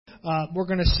we're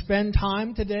going to spend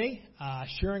time today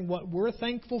sharing what we're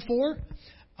thankful for.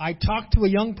 I talked to a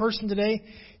young person today.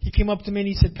 He came up to me and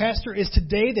he said, Pastor, is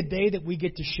today the day that we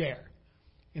get to share?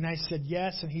 And I said,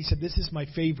 yes. And he said, this is my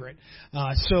favorite.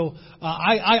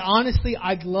 I honestly,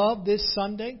 I love this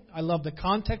Sunday. I love the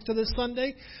context of this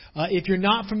Sunday. If you're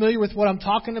not familiar with what I'm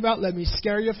talking about, let me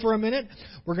scare you for a minute.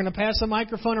 We're going to pass a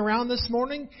microphone around this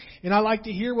morning, and I'd like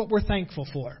to hear what we're thankful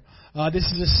for. This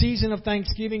is a season of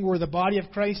Thanksgiving. We're the body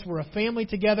of Christ. We're a family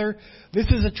together. This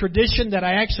is a tradition that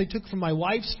I actually took from my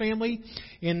wife's family.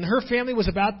 And her family was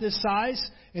about this size,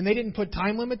 and they didn't put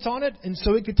time limits on it, and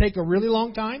so it could take a really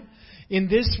long time. In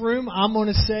this room, I'm going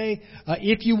to say,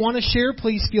 if you want to share,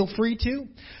 please feel free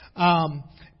to.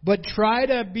 But try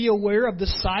to be aware of the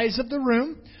size of the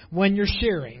room when you're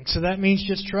sharing. So that means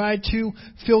just try to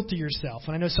filter yourself.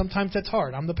 And I know sometimes that's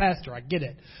hard. I'm the pastor. I get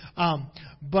it.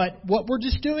 But what we're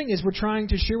just doing is we're trying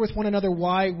to share with one another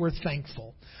why we're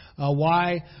thankful.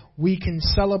 Why we can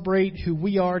celebrate who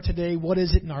we are today. What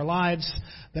is it in our lives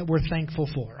that we're thankful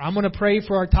for? I'm going to pray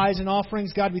for our tithes and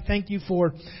offerings. God, we thank you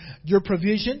for your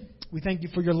provision. We thank you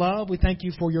for your love. We thank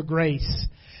you for your grace.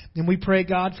 And we pray,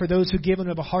 God, for those who give and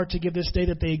have a heart to give this day,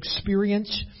 that they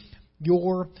experience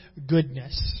your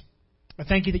goodness. I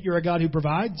thank you that you're a God who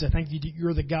provides. I thank you that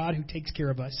you're the God who takes care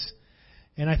of us.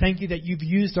 And I thank you that you've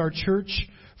used our church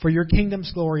for your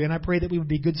kingdom's glory. And I pray that we would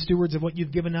be good stewards of what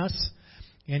you've given us.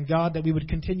 And God, that we would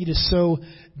continue to sow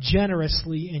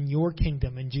generously in your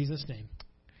kingdom. In Jesus' name.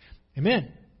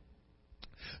 Amen.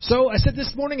 So I said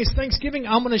this morning is Thanksgiving.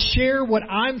 I'm going to share what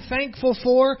I'm thankful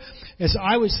for. As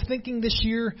I was thinking this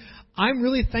year, I'm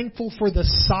really thankful for the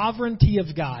sovereignty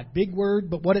of God. Big word,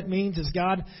 but what it means is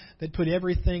God that put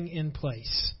everything in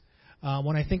place.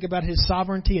 When I think about His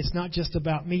sovereignty, it's not just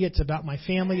about me. It's about my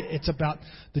family. It's about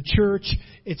the church.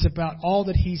 It's about all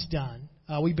that He's done.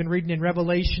 We've been reading in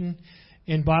Revelation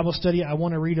in Bible study. I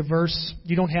want to read a verse.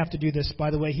 You don't have to do this, by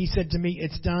the way. He said to me,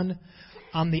 it's done.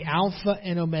 I'm the Alpha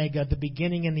and Omega, the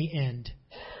beginning and the end.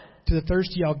 To the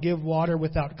thirsty I'll give water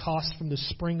without cost from the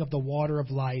spring of the water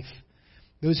of life.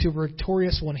 Those who are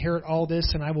victorious will inherit all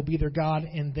this, and I will be their God,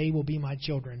 and they will be my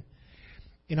children.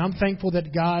 And I'm thankful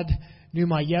that God knew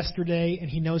my yesterday, and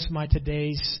He knows my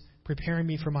todays, preparing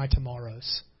me for my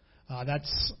tomorrows.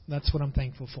 That's what I'm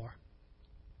thankful for.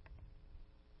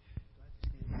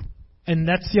 And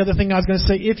that's the other thing I was going to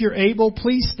say. If you're able,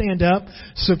 please stand up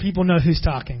so people know who's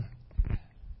talking.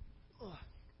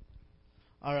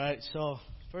 All right, so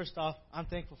first off, I'm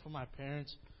thankful for my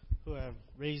parents who have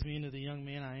raised me into the young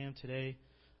man I am today.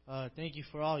 Thank you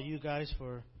for all you guys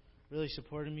for really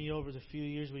supporting me over the few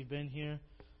years we've been here.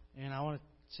 And I want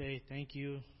to say thank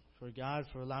you for God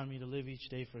for allowing me to live each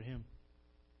day for Him.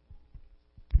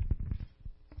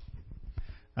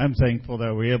 I'm thankful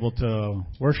that we're able to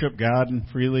worship God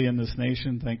freely in this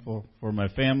nation. Thankful for my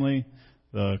family,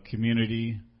 the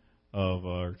community of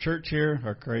our church here,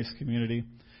 our Christ community.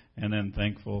 And then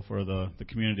thankful for the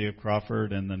community of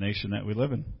Crawford and the nation that we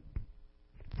live in.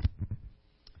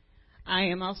 I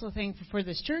am also thankful for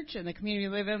this church and the community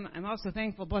we live in. I'm also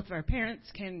thankful both of our parents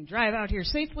can drive out here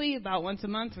safely about once a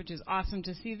month, which is awesome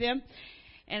to see them.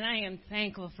 And I am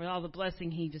thankful for all the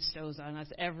blessing He bestows on us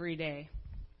every day.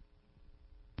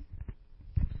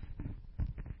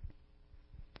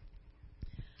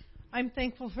 I'm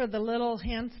thankful for the little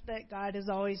hints that God is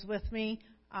always with me.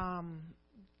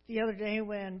 The other day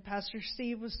when Pastor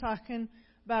Steve was talking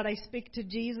about I speak to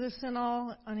Jesus and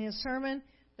all on his sermon,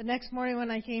 the next morning when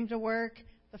I came to work,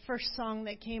 the first song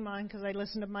that came on, because I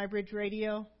listened to My Bridge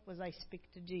Radio, was I Speak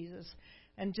to Jesus.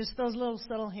 And just those little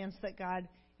subtle hints that God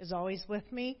is always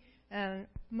with me. And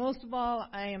most of all,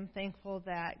 I am thankful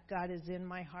that God is in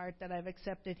my heart, that I've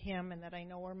accepted Him, and that I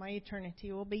know where my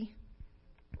eternity will be.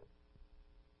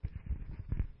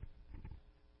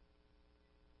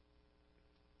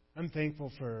 I'm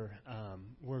thankful for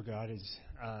where God has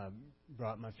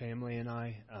brought my family and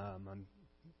I. I'm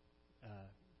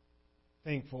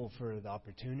thankful for the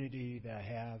opportunity that I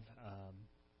have,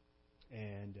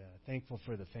 and thankful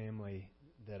for the family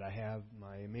that I have,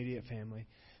 my immediate family,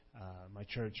 my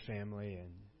church family,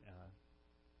 and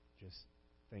just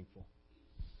thankful.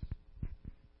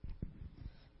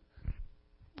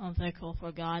 I'm thankful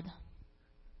for God.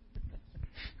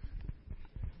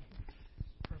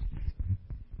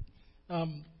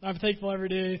 I'm thankful every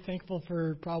day, thankful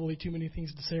for probably too many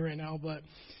things to say right now, but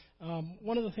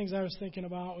one of the things I was thinking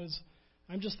about was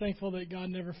I'm just thankful that God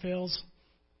never fails.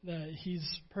 that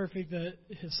He's perfect, that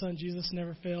His Son Jesus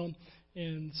never failed,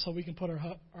 and so we can put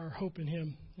our hope in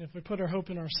Him. If we put our hope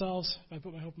in ourselves, if I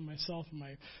put my hope in myself and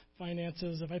my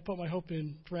finances, if I put my hope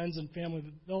in friends and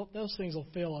family, those things will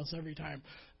fail us every time.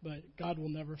 But God will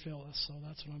never fail us, so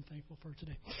that's what I'm thankful for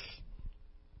today.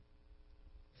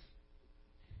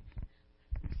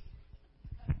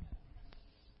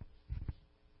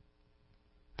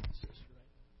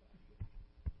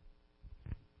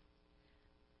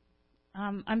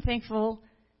 I'm thankful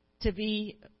to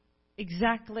be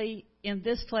exactly in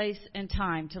this place and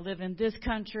time, to live in this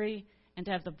country and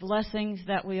to have the blessings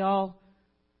that we all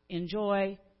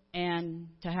enjoy, and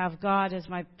to have God as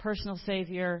my personal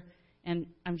Savior. And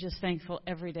I'm just thankful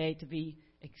every day to be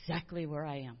exactly where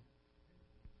I am.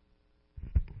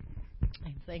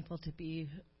 I'm thankful to be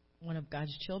one of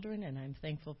God's children, and I'm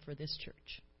thankful for this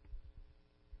church.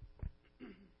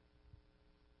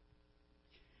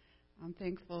 I'm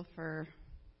thankful for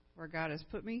where God has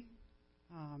put me,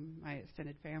 my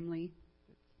extended family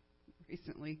that's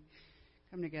recently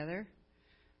come together,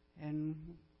 and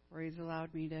where He's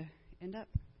allowed me to end up.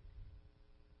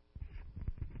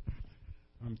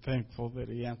 I'm thankful that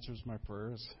He answers my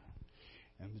prayers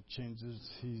and the changes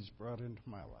He's brought into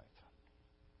my life.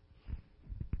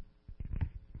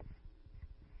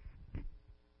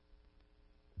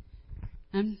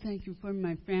 I'm thankful for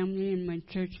my family and my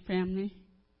church family.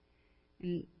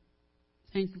 And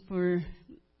thankful for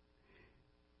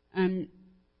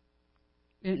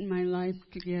getting my life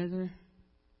together.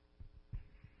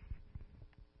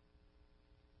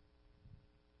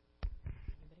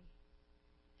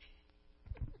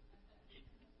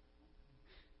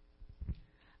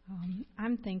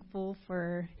 I'm thankful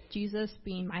for Jesus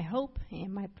being my hope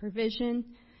and my provision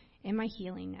and my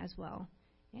healing as well.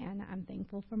 And I'm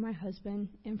thankful for my husband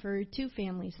and for 2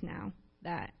 families now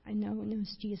that I know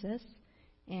knows Jesus,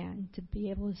 and to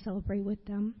be able to celebrate with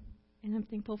them. And I'm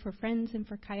thankful for friends and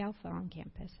for Chi Alpha on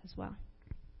campus as well.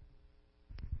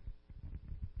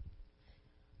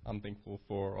 I'm thankful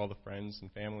for all the friends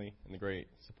and family and the great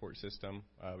support system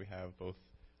we have both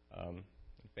in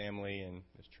family and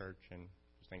this church, and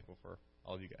just thankful for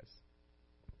all of you guys.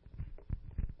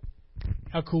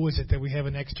 How cool is it that we have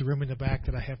an extra room in the back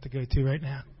that I have to go to right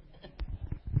now?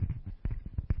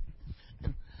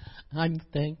 I'm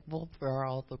thankful for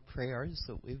all the prayers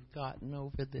that we've gotten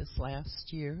over this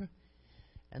last year,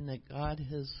 and that God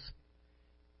has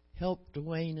helped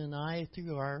Dwayne and I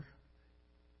through our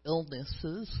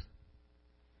illnesses.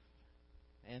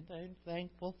 And I'm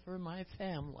thankful for my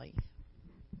family.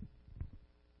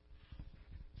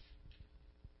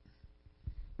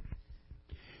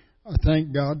 I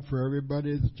thank God for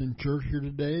everybody that's in church here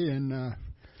today,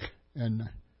 and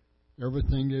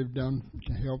everything they've done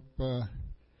to help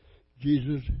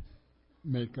Jesus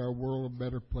make our world a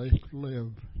better place to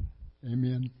live.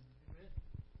 Amen.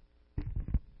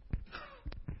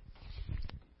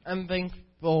 I'm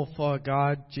thankful for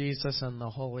God, Jesus, and the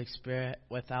Holy Spirit.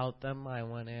 Without them, I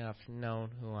wouldn't have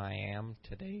known who I am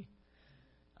today.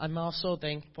 I'm also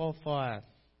thankful for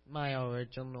my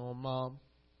original mom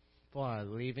for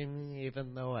leaving me,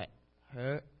 even though it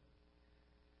hurt.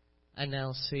 I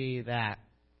now see that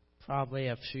probably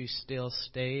if she still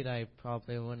stayed, I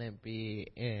probably wouldn't be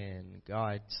in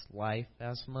God's life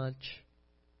as much.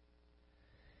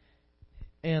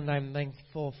 And I'm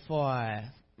thankful for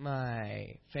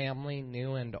my family,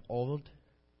 new and old.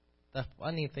 The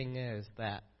funny thing is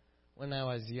that when I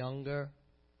was younger,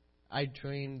 I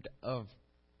dreamed of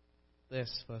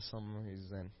this for some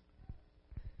reason.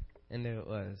 And it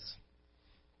was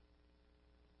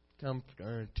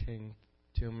comforting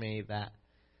to me that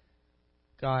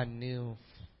God knew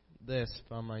this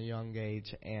from a young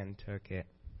age and took it.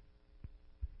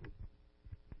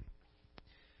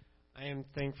 I am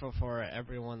thankful for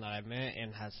everyone that I've met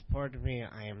and has supported me.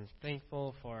 I am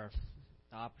thankful for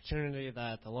the opportunity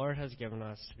that the Lord has given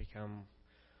us to become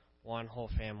one whole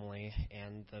family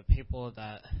and the people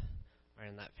that are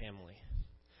in that family.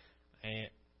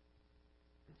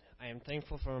 I am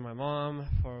thankful for my mom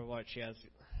for what she has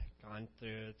gone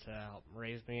through to help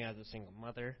raise me as a single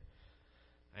mother.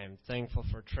 I am thankful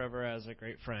for Trevor as a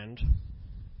great friend,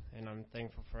 and I'm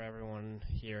thankful for everyone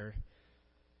here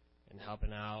and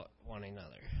helping out one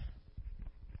another.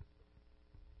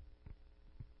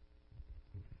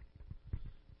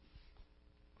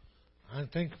 I'm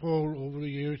thankful over the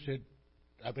years that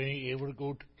I've been able to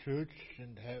go to church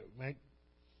and have met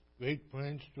great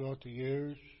friends throughout the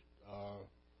years.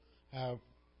 Have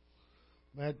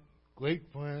met great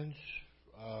friends,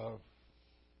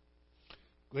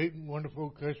 great and wonderful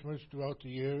Christmas throughout the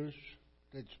years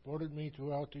that supported me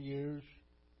throughout the years.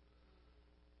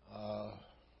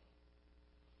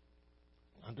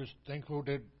 I'm just thankful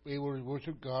that we will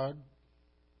worship God,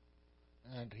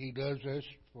 and He does this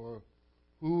for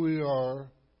who we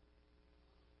are,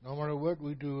 no matter what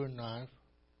we do in life.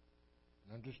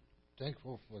 I'm just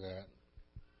thankful for that.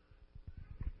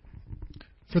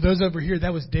 For those over here,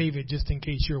 that was David, just in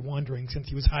case you're wondering, since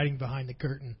he was hiding behind the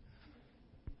curtain.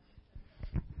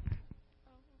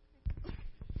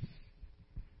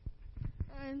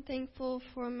 I'm thankful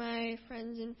for my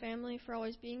friends and family for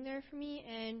always being there for me,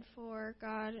 and for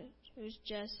God who's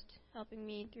just helping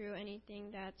me through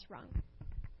anything that's wrong.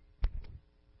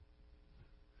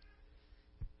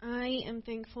 I am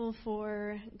thankful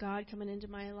for God coming into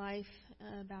my life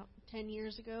about 10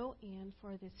 years ago, and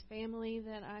for this family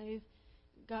that I've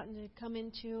gotten to come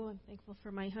into. I'm thankful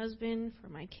for my husband, for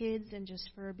my kids, and just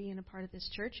for being a part of this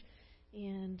church,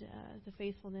 and the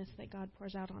faithfulness that God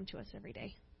pours out onto us every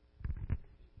day.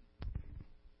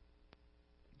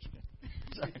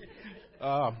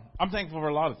 I'm thankful for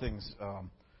a lot of things.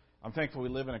 I'm thankful we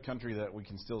live in a country that we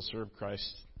can still serve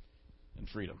Christ in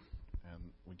freedom.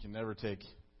 And we can never take,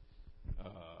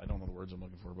 I don't know the words I'm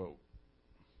looking for,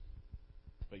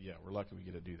 but yeah, we're lucky we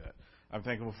get to do that. I'm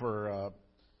thankful for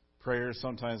prayers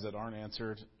sometimes that aren't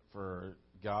answered, for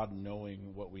God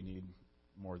knowing what we need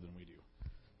more than we do.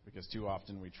 Because too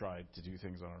often we try to do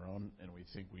things on our own, and we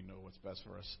think we know what's best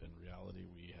for us. In reality,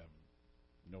 we have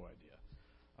no idea.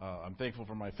 I'm thankful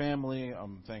for my family.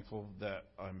 I'm thankful that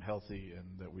I'm healthy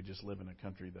and that we just live in a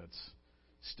country that's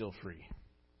still free.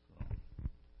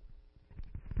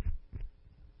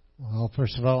 Well,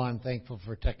 first of all, I'm thankful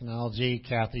for technology.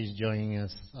 Kathy's joining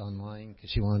us online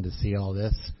because she wanted to see all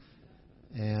this.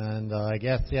 And I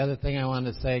guess the other thing I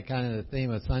wanted to say, kind of the theme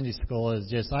of Sunday school, is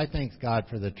just I thank God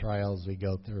for the trials we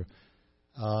go through.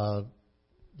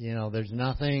 There's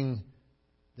nothing...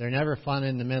 They're never fun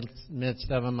in the midst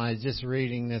of them. I was just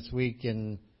reading this week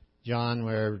in John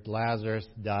where Lazarus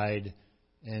died.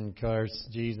 And, of course,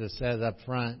 Jesus says up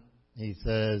front, He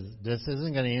says, this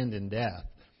isn't going to end in death.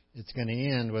 It's going to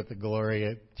end with the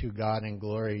glory to God and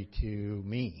glory to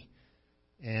me.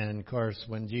 And, of course,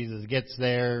 when Jesus gets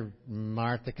there,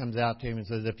 Martha comes out to Him and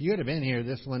says, if you had been here,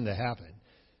 this wouldn't have happened.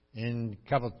 And a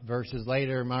couple of verses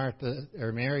later,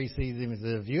 Mary sees Him and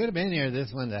says, if you had been here, this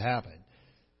wouldn't have happened.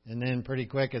 And then pretty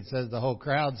quick it says the whole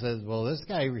crowd says, well, this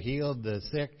guy healed the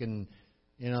sick and,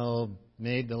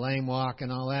 made the lame walk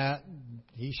and all that.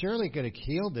 He surely could have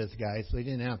healed this guy so he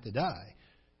didn't have to die,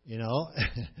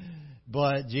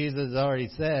 But Jesus already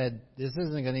said, this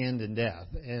isn't going to end in death.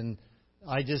 And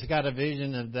I just got a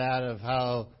vision of that, of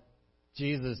how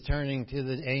Jesus turning to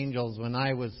the angels when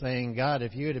I was saying, God,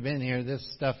 if you had been here, this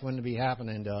stuff wouldn't be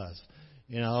happening to us,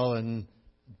 And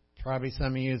probably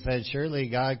some of you said, surely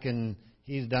God can...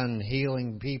 He's done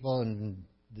healing people and,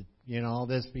 all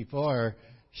this before.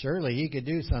 Surely He could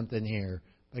do something here.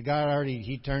 But God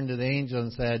He turned to the angel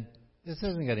and said, this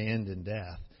isn't going to end in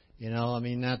death.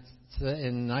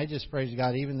 And I just praise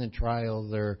God, even the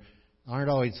trials aren't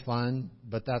always fun,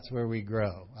 but that's where we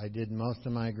grow. I did most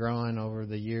of my growing over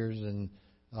the years and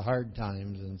the hard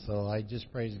times, and so I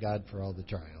just praise God for all the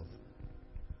trials.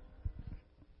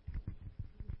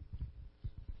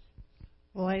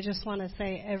 Well, I just want to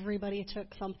say everybody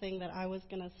took something that I was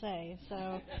going to say.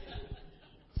 So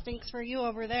stinks for you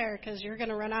over there because you're going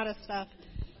to run out of stuff.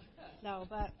 No,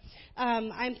 but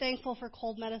I'm thankful for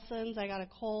cold medicines. I got a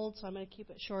cold, so I'm going to keep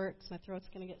it short because my throat's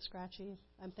going to get scratchy.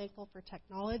 I'm thankful for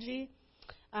technology.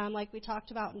 Like we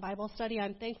talked about in Bible study,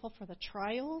 I'm thankful for the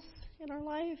trials in our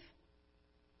life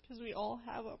because we all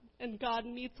have them. And God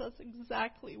meets us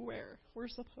exactly where we're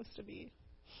supposed to be.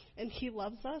 And He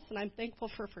loves us, and I'm thankful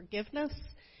for forgiveness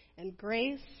and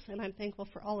grace, and I'm thankful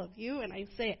for all of you. And I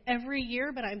say it every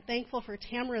year, but I'm thankful for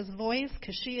Tamara's voice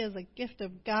because she is a gift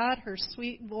of God, her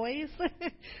sweet voice.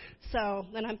 So,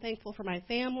 and I'm thankful for my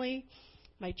family,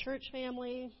 my church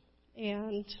family,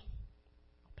 and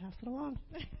I'll pass it along.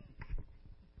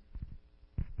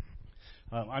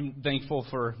 I'm thankful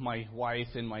for my wife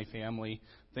and my family.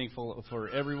 Thankful for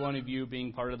every one of you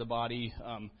being part of the body.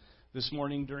 This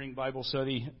morning during Bible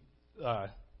study,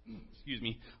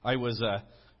 I was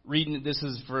reading. This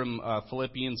is from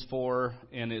Philippians 4,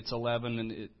 and it's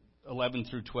 11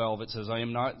 through 12. It says, I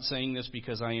am not saying this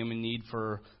because I am in need,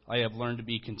 for I have learned to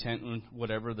be content in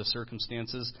whatever the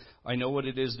circumstances. I know what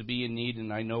it is to be in need,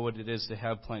 and I know what it is to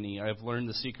have plenty. I have learned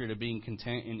the secret of being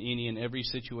content in any and every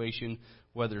situation,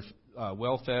 whether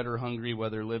well-fed or hungry,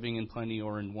 whether living in plenty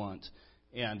or in want.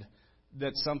 And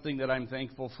that's something that I'm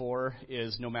thankful for,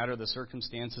 is no matter the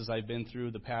circumstances I've been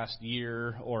through the past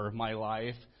year or my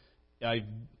life,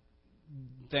 I'm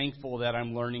thankful that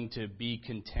I'm learning to be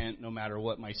content no matter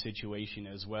what my situation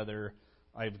is, whether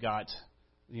I've got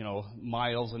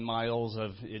miles and miles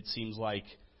of, it seems like,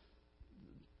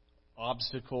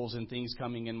 obstacles and things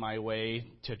coming in my way,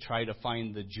 to try to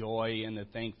find the joy and the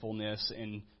thankfulness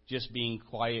and just being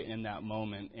quiet in that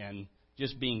moment and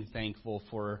just being thankful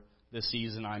for the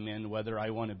season I'm in, whether I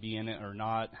want to be in it or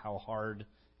not, how hard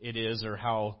it is or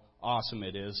how awesome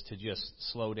it is to just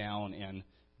slow down and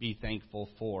be thankful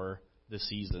for the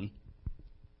season.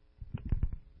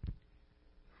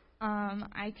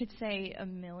 I could say a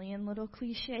million little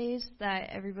cliches that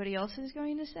everybody else is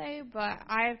going to say, but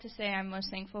I have to say I'm most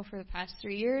thankful for the past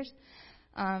 3 years.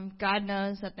 God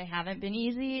knows that they haven't been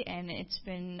easy, and it's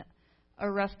been a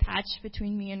rough patch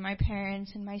between me and my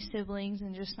parents and my siblings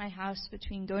and just my house,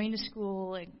 between going to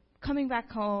school and coming back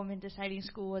home and deciding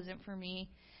school wasn't for me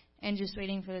and just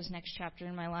waiting for this next chapter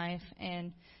in my life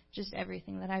and just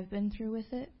everything that I've been through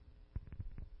with it.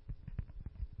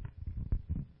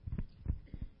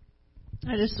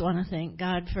 I just want to thank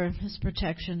God for His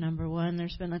protection, number one.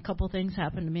 There's been a couple things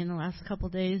happen to me in the last couple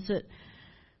days that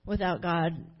without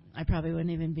God, I probably wouldn't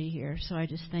even be here. So I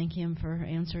just thank Him for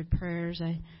answered prayers.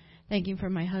 I thank Him for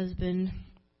my husband,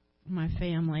 my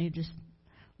family, just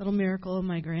a little miracle of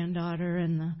my granddaughter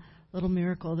and the little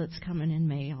miracle that's coming in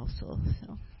May also.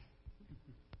 So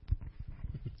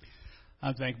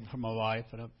I'm thankful for my wife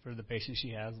and for the patience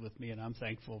she has with me, and I'm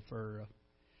thankful for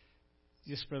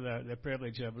just for the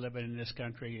privilege of living in this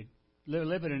country,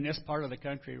 living in this part of the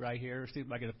country right here. It seems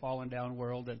like a fallen down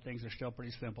world, that things are still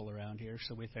pretty simple around here.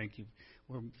 So we thank you.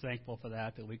 We're thankful for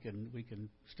that we can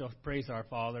still praise our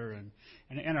Father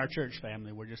and our church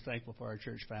family. We're just thankful for our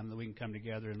church family. We can come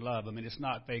together and love. I mean, it's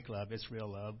not fake love; it's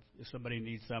real love. If somebody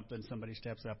needs something, somebody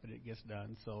steps up and it gets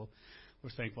done. So we're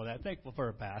thankful for that. Thankful for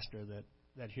a pastor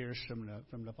that hears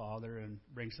from the Father and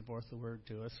brings forth the word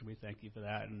to us. So we thank you for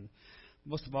that. And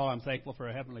most of all, I'm thankful for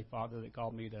a Heavenly Father that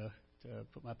called me to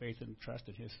put my faith and trust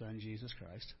in His Son, Jesus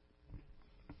Christ.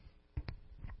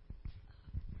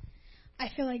 I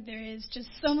feel like there is just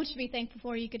so much to be thankful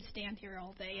for. You could stand here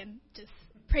all day and just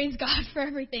praise God for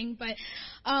everything. But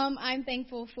I'm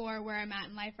thankful for where I'm at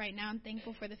in life right now. I'm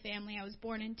thankful for the family I was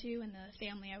born into and the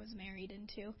family I was married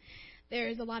into. There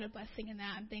is a lot of blessing in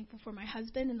that. I'm thankful for my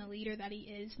husband and the leader that he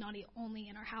is, not only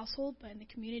in our household, but in the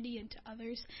community and to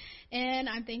others. And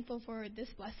I'm thankful for this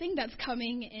blessing that's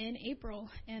coming in April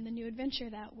and the new adventure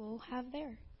that we'll have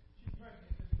there.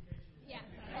 Yeah.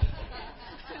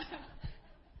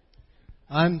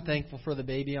 I'm thankful for the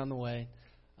baby on the way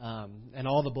and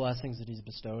all the blessings that He's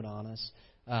bestowed on us.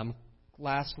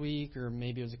 Last week, or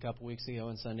maybe it was a couple weeks ago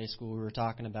in Sunday school, we were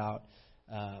talking about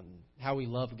how we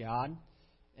love God.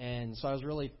 And so I was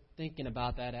really thinking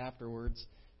about that afterwards,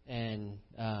 and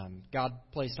God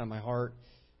placed on my heart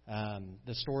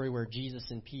the story where Jesus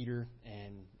and Peter,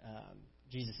 and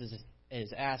Jesus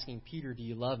is asking Peter, "Do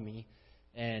you love me?"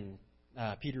 And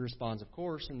Peter responds, "Of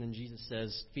course." And then Jesus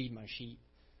says, "Feed my sheep."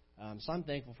 So I'm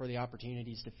thankful for the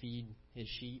opportunities to feed His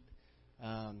sheep,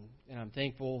 and I'm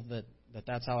thankful that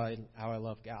that's how I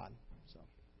love God.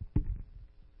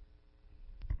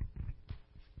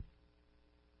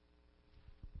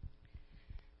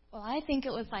 Well, I think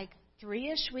it was like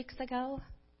 3-ish weeks ago,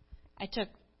 I took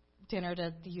dinner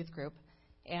to the youth group.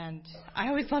 And I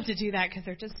always love to do that because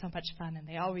they're just so much fun, and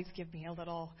they always give me a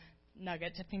little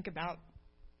nugget to think about.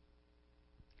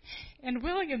 And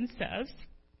William says,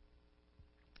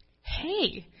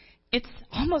 "Hey, it's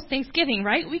almost Thanksgiving,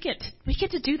 right? We get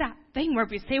to do that thing where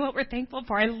we say what we're thankful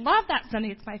for. I love that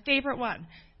Sunday. It's my favorite one."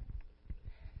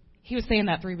 He was saying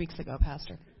that 3 weeks ago,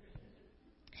 Pastor.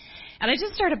 And I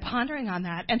just started pondering on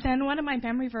that. And then one of my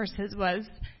memory verses was,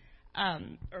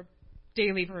 or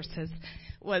daily verses,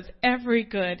 was every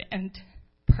good and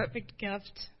perfect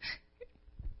gift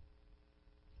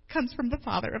comes from the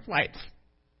Father of lights.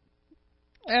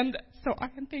 And so I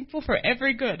am thankful for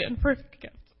every good and perfect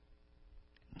gift.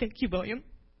 Thank you, William.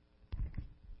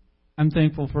 I'm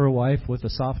thankful for a wife with a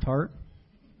soft heart.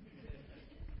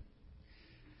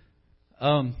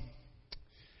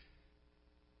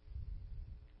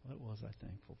 What was I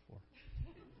thankful for?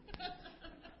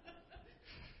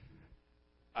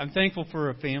 I'm thankful for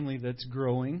a family that's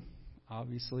growing,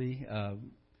 obviously.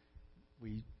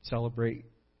 We celebrate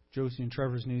Josie and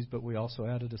Trevor's news, but we also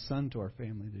added a son to our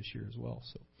family this year as well.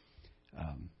 So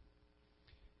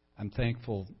I'm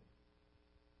thankful.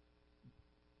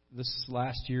 This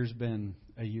last year's been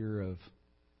a year of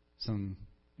some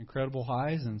incredible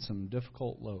highs and some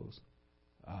difficult lows.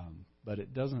 But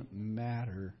it doesn't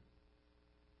matter,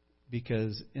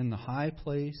 because in the high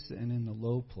place and in the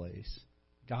low place,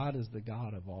 God is the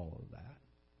God of all of that.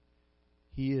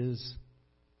 He is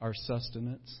our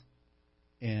sustenance,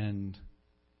 and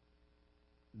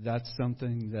that's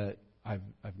something that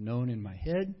I've known in my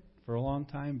head for a long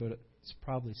time, but it's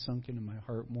probably sunk into my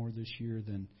heart more this year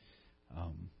than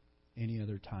any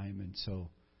other time. And so,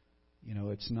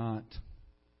 it's not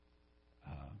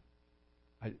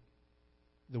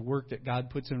the work that God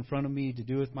puts in front of me to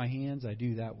do with my hands. I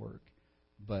do that work,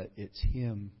 but it's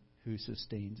Him who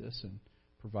sustains us and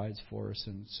provides for us.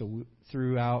 And so,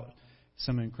 throughout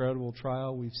some incredible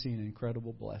trial, we've seen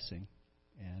incredible blessing,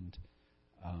 and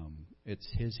it's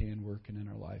His hand working in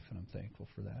our life, and I'm thankful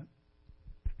for that.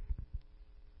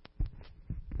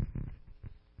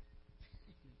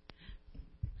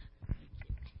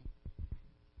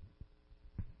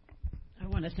 I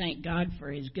want to thank God for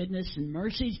His goodness and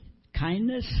mercy,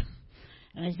 kindness,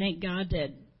 and I thank God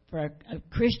that for a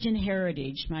Christian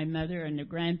heritage, my mother and the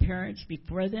grandparents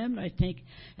before them. I think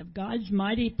of God's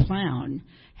mighty plan,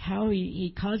 how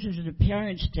He causes the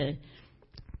parents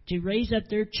to raise up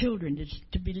their children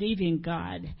to believe in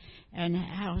God, and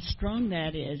how strong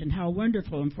that is, and how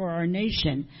wonderful, and for our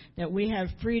nation that we have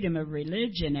freedom of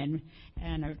religion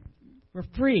and we're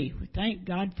free. We thank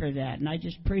God for that, and I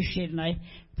just appreciate it. And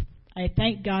I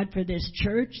thank God for this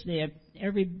church,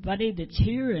 everybody that's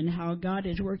here, and how God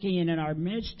is working in our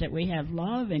midst, that we have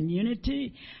love and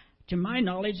unity. To my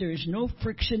knowledge, there is no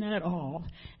friction at all,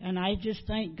 and I just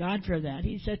thank God for that.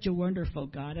 He's such a wonderful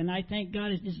God, and I thank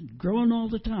God is just growing all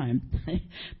the time.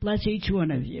 Bless each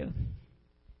one of you.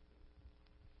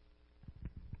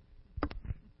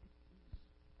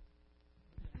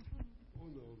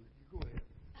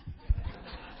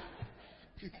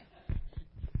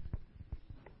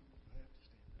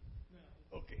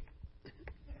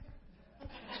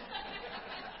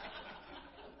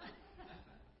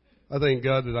 I thank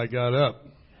God that I got up.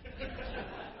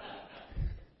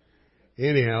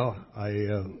 Anyhow, I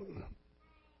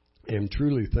am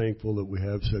truly thankful that we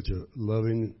have such a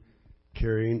loving,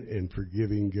 caring, and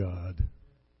forgiving God.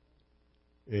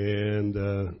 And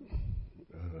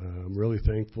I'm really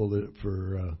thankful that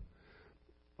for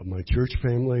my church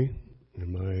family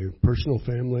and my personal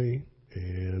family,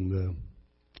 and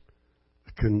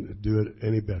I couldn't do it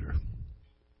any better.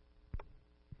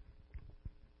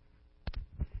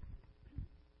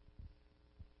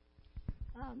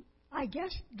 I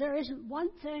guess there isn't one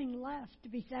thing left to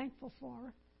be thankful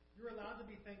for. You're allowed to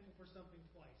be thankful for something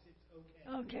twice. It's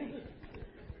okay.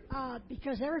 Okay.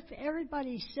 Because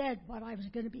everybody said what I was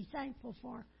going to be thankful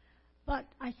for. But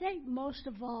I think most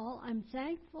of all, I'm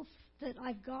thankful that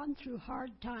I've gone through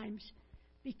hard times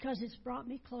because it's brought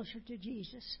me closer to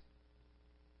Jesus.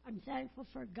 I'm thankful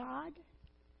for God.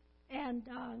 And,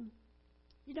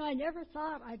 I never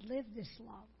thought I'd live this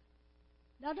long.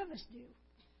 None of us do.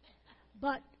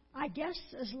 But I guess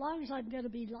as long as I'm going to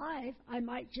be alive, I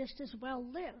might just as well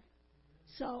live.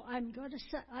 So I'm going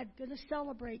to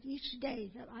celebrate each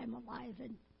day that I'm alive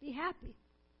and be happy.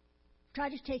 Try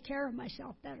to take care of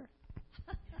myself better.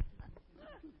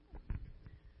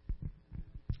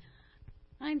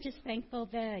 I'm just thankful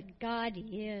that God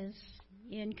is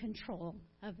in control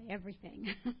of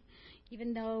everything.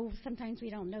 Even though sometimes we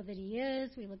don't know that He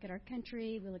is, we look at our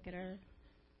country, we look at our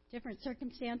different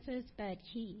circumstances, but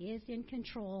He is in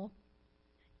control.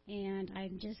 And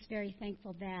I'm just very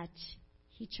thankful that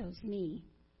He chose me,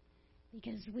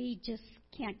 because we just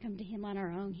can't come to Him on our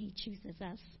own. He chooses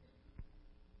us.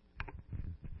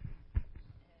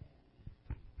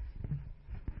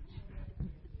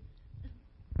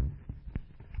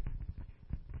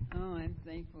 Oh, I'm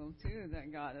thankful, too,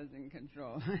 that God is in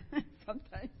control.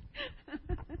 Sometimes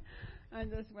I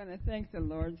just want to thank the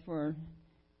Lord for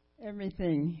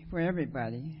everything, for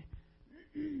everybody.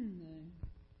 I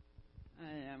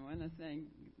want to thank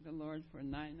the Lord for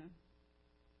Nina,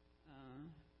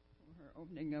 for her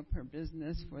opening up her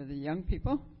business for the young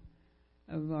people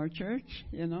of our church,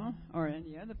 or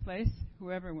any other place,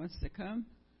 whoever wants to come.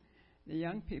 The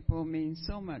young people mean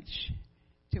so much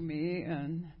to me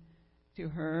and to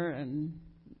her and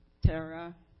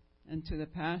Tara and to the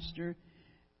pastor.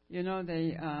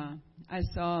 I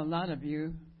saw a lot of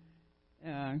you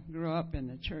grow up in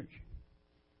the church.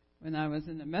 When I was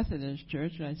in the Methodist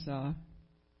church, I saw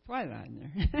Twilight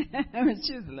in there. I mean,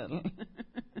 she was little,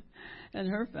 and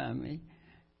her family.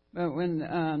 But when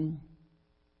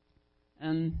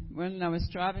I was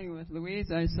traveling with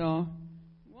Louise, I saw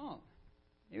Walt.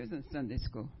 He was in Sunday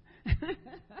school.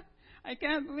 I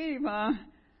can't believe how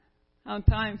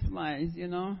time flies,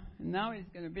 And now he's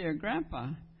going to be a grandpa,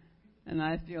 and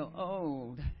I feel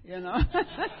old,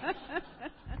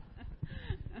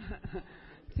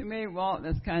 To me, Walt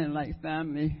is kind of like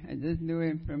family. I just knew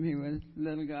him from he was a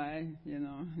little guy, He's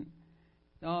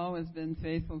always been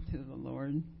faithful to the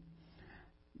Lord.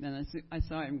 And I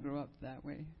saw him grow up that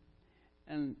way.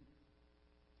 And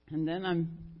And then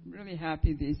I'm really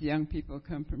happy these young people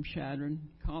come from Chadron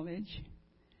College.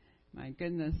 My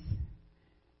goodness,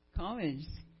 college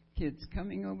kids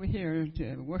coming over here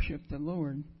to worship the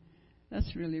Lord.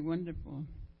 That's really wonderful.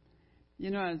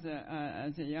 You know,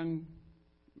 as a young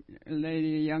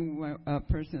lady, a young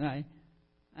person, I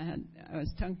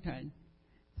was tongue-tied.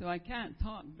 So I can't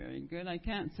talk very good. I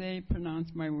can't pronounce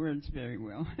my words very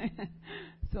well.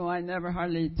 So I never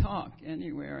hardly talk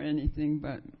anywhere or anything,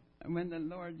 but when the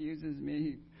Lord uses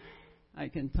me, I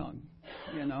can talk,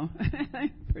 you know,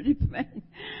 pretty plain.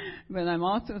 But I'm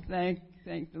also thank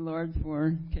the Lord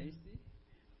for Casey.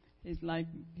 He's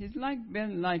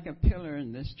been like a pillar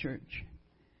in this church.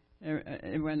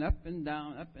 It went up and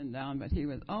down, but he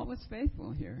was always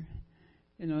faithful here.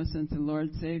 You know, since the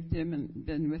Lord saved him and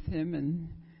been with him, and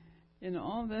you know,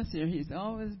 all this year he's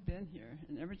always been here.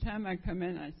 And every time I come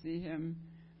in, I see him,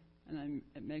 and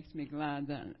it makes me glad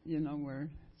that, you know,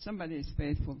 somebody's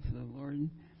faithful to the Lord.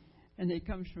 And he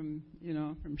comes from, you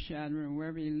know, from Chadron,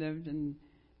 wherever he lived, and,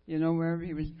 you know, wherever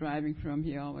he was driving from,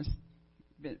 he always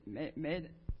made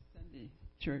it Sunday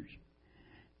church.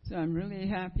 So I'm really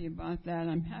happy about that.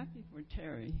 I'm happy for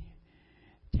Terry.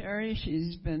 Terry,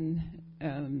 she's been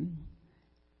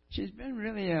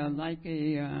really like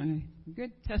a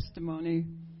good testimony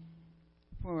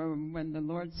for when the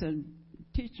Lord said,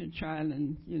 teach a child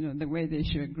and, you know, the way they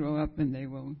should grow up, and they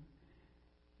will,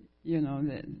 you know,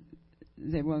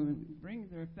 they will bring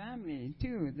their family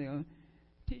too. They'll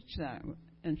teach that.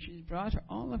 And she's brought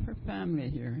all of her family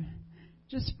here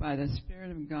just by the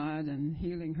Spirit of God and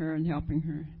healing her and helping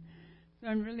her. So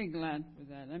I'm really glad for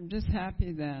that. I'm just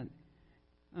happy that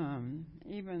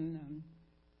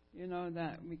you know,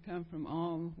 that we come from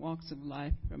all walks of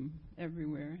life, from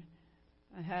everywhere.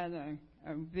 I had a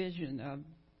vision of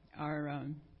our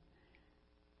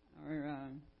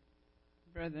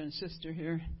brother and sister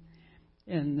here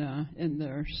in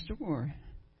their store,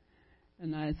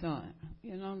 and I thought,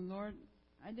 you know, Lord,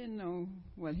 I didn't know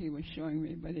what he was showing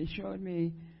me, but he showed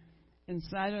me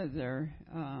inside of their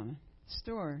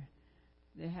store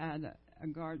they had a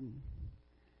garden,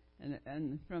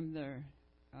 and from their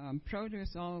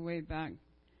produce all the way back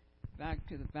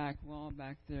to the back wall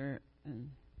back there, and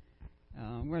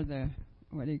where the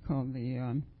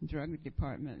drug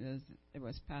department is, it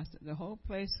was past it. The whole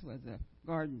place was a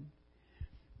garden,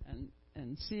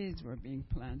 and seeds were being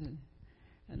planted.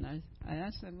 And I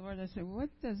asked the Lord, I said, what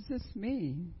does this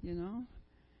mean, you know?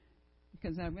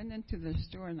 Because I went into the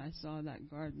store and I saw that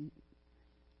garden,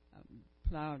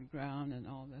 plowed ground and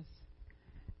all this.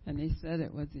 And he said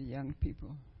it was the young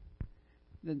people.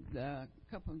 The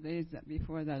couple of days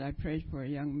before that, I prayed for a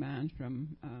young man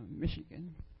from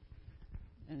Michigan.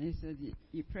 And he said,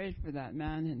 you prayed for that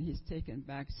man, and he's taken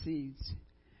back seeds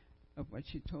of what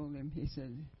you told him. He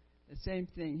said, the same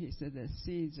thing. He said, the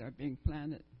seeds are being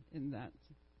planted in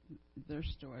their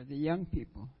store, the young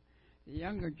people, the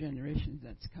younger generation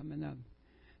that's coming up.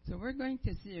 So we're going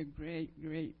to see a great,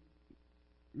 great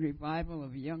revival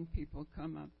of young people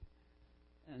come up.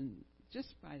 And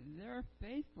just by their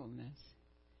faithfulness,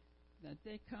 that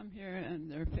they come here and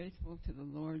they're faithful to the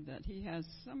Lord, that he has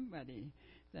somebody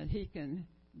that he can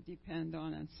depend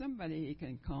on, and somebody he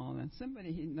can call, and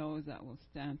somebody he knows that will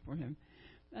stand for him.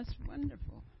 That's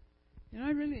wonderful. You know,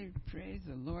 I really praise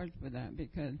the Lord for that,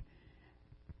 because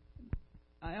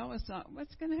I always thought,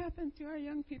 what's going to happen to our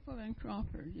young people in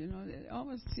Crawford? You know, they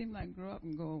always seem like grow up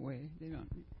and go away. They don't.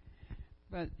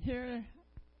 But here,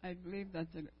 I believe that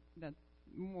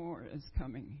more is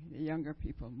coming. The younger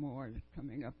people, more is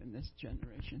coming up in this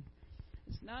generation.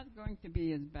 It's not going to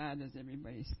be as bad as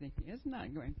everybody's thinking. It's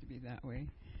not going to be that way.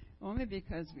 Only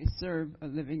because we serve a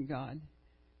living God.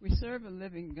 We serve a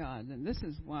living God, and this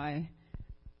is why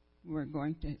we're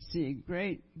going to see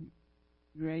great,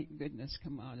 great goodness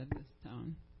come out of this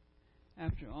town.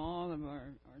 After all of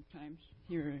our times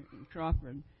here in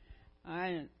Crawford,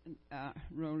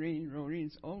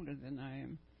 Rorene's older than I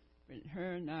am, but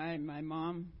her and my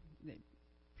mom, they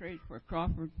prayed for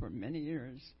Crawford for many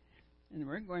years. And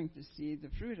we're going to see the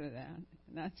fruit of that.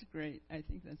 And that's great. I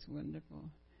think that's wonderful.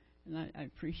 And I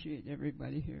appreciate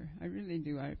everybody here. I really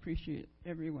do. I appreciate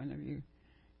every one of you.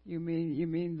 You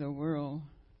mean the world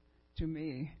to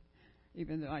me,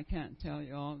 even though I can't tell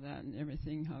you all that and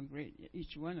everything, how great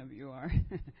each one of you are.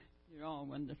 You're all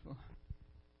wonderful.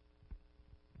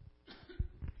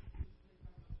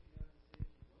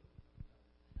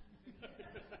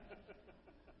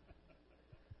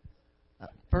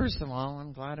 First of all,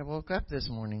 I'm glad I woke up this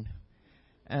morning.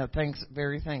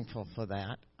 Very thankful for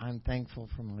that. I'm thankful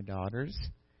for my daughters.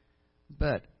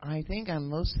 But I think I'm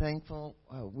most thankful,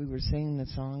 we were singing the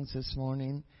songs this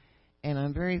morning, and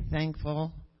I'm very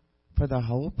thankful for the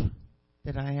hope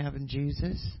that I have in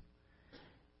Jesus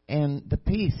and the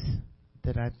peace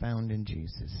that I found in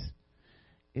Jesus.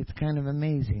 It's kind of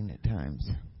amazing at times.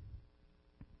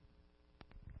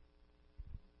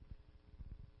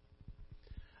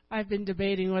 I've been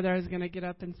debating whether I was going to get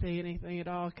up and say anything at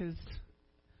all because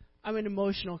I'm an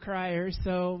emotional crier,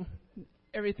 so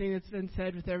everything that's been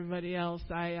said with everybody else,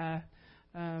 I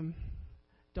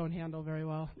don't handle very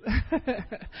well.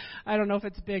 I don't know if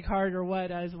it's a big heart or what,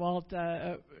 as Walt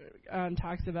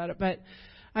talks about it, but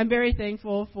I'm very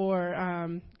thankful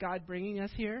for God bringing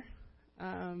us here.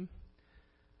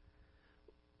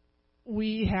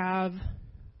 We have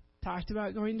talked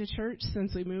about going to church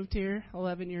since we moved here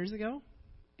 11 years ago,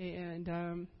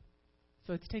 and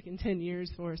so it's taken 10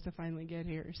 years for us to finally get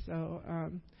here. So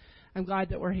I'm glad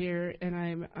that we're here, and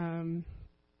I'm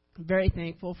very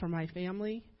thankful for my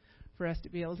family, for us to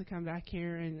be able to come back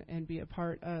here and be a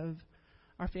part of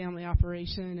our family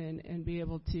operation and be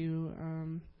able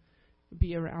to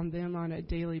be around them on a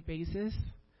daily basis.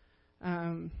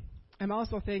 I'm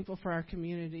also thankful for our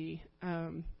community.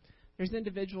 There's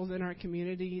individuals in our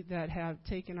community that have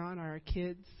taken on our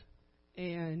kids,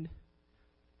 and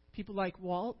people like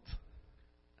Walt,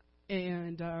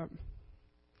 and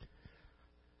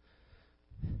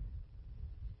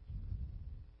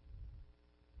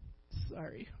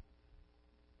sorry.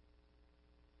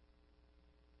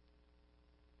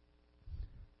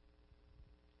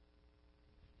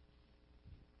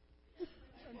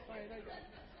 I'm fine.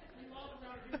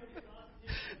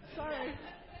 Sorry.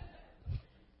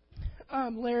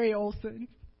 Larry Olson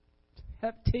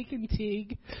have taken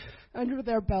Teague under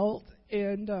their belt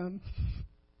and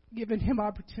given him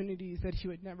opportunities that he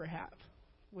would never have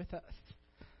with us.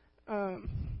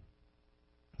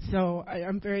 So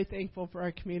I'm very thankful for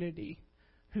our community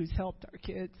who's helped our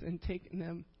kids and taken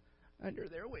them under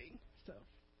their wing. So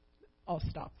I'll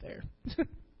stop there.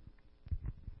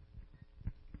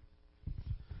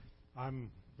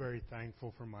 I'm very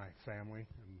thankful for my family,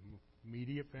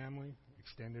 immediate family,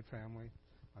 extended family.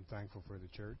 I'm thankful for the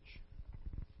church.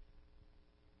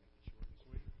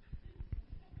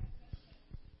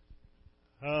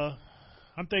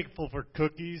 I'm thankful for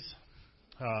cookies.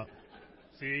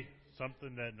 See,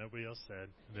 something that nobody else said.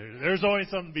 There's always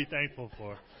something to be thankful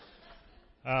for.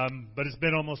 But it's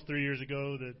been almost 3 years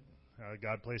ago that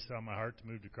God placed it on my heart to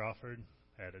move to Crawford.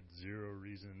 I had zero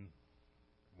reason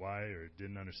why or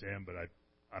didn't understand, but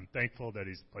I'm thankful that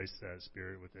He's placed that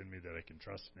spirit within me that I can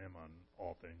trust Him on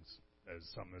all things. As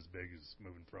something as big as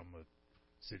moving from a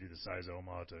city the size of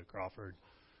Omaha to Crawford,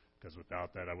 because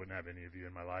without that I wouldn't have any of you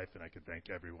in my life, and I could thank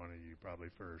every one of you probably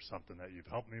for something that you've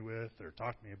helped me with or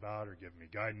talked to me about or given me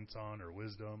guidance on or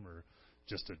wisdom or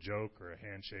just a joke or a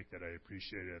handshake that I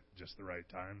appreciated at just the right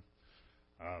time.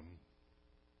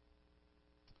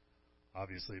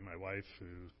 Obviously my wife,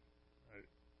 who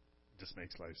just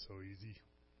makes life so easy,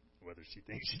 whether she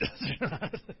thinks she does or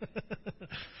not.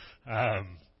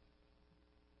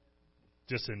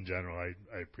 Just in general, I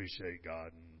appreciate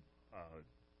God, and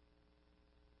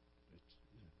it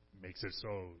makes it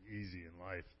so easy in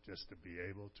life just to be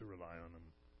able to rely on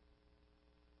Him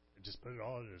and just put it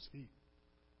all at His feet,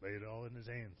 lay it all in His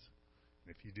hands.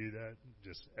 And if you do that,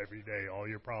 just every day, all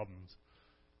your problems,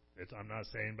 I'm not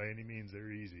saying by any means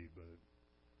they're easy, but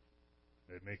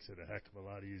it makes it a heck of a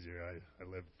lot easier. I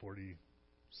lived 40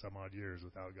 some odd years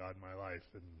without God in my life,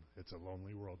 and it's a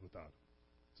lonely world without Him.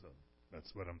 So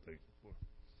that's what I'm thankful for.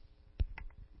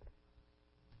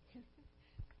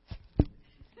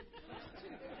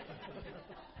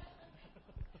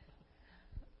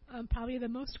 I'm probably the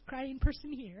most crying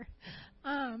person here.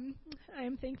 I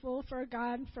am thankful for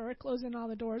God for closing all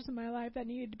the doors in my life that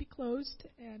needed to be closed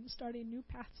and starting new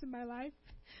paths in my life.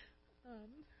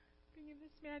 Bringing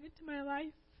this man into my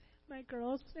life, my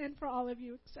girls, and for all of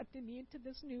you accepting me into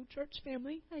this new church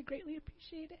family. I greatly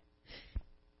appreciate it.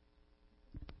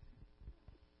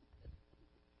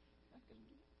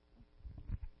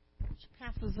 She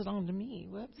passes it on to me.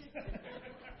 Whoops.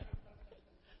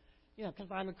 Yeah,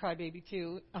 because I'm a crybaby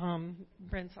too.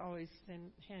 Brent's always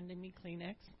handing me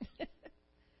Kleenex.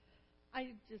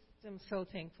 I just am so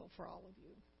thankful for all of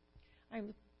you.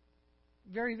 I'm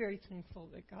very, very thankful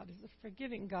that God is a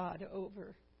forgiving God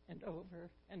over and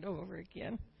over and over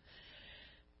again.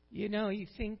 You know, you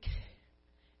think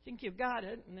you've got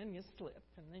it, and then you slip,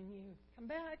 and then you come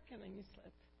back, and then you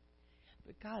slip.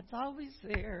 But God's always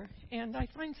there, and I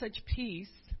find such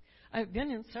peace. I've been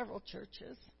in several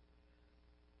churches,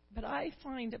 but I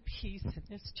find a peace in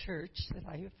this church that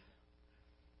I've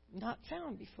not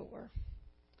found before.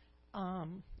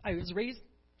 I was raised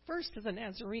first as a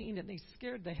Nazarene, and they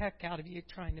scared the heck out of you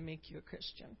trying to make you a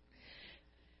Christian.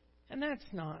 And that's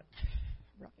not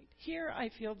right. Here I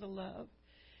feel the love.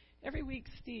 Every week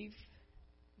Steve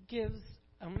gives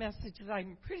a message that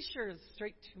I'm pretty sure is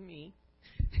straight to me.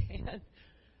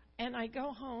 and I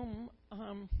go home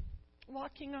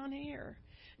walking on air,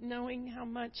 knowing how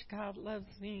much God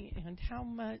loves me and how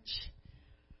much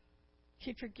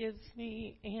He forgives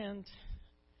me. And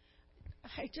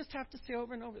I just have to say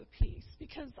over and over the piece,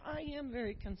 because I am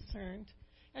very concerned.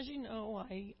 As you know,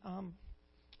 I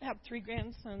have 3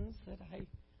 grandsons that I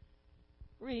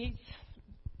raise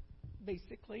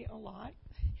basically a lot.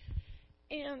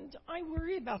 And I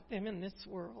worry about them in this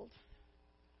world.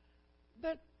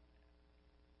 But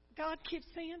God keeps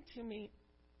saying to me,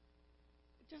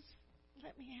 just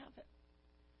let me have it.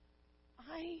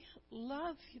 I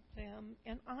love them,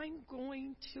 and I'm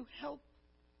going to help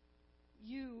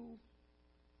you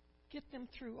get them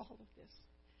through all of this.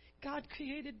 God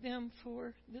created them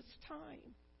for this time.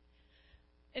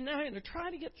 And now I'm going to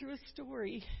try to get through a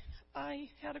story. I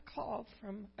had a call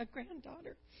from a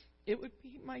granddaughter. It would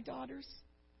be my daughter's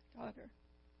daughter.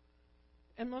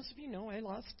 And most of you know I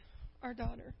lost our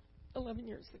daughter 11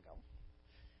 years ago.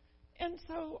 And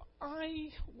so I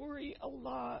worry a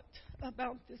lot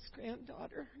about this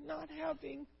granddaughter not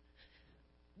having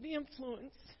the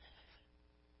influence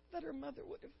that her mother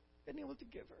would have been able to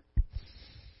give her.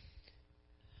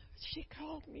 She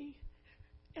called me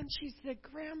and she said,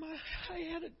 "Grandma, I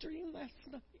had a dream last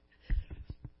night.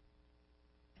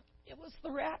 It was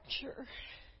the rapture."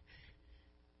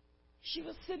 She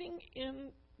was sitting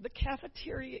in the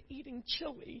cafeteria eating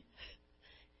chili,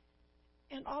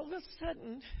 and all of a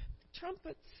sudden,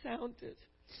 trumpets sounded.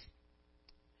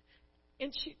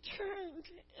 And she turned,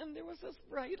 and there was this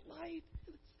bright light,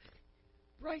 this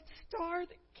bright star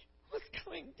that was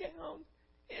coming down,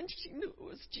 and she knew it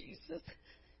was Jesus.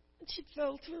 And she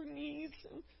fell to her knees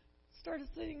and started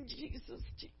saying, "Jesus,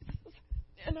 Jesus."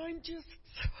 And I'm just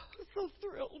so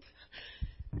thrilled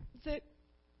that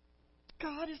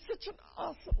God is such an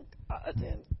awesome God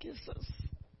and gives us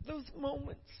those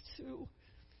moments to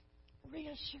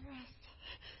reassure us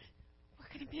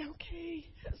we're going to be okay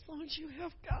as long as you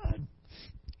have God.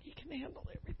 He can handle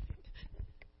everything.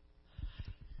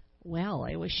 Well,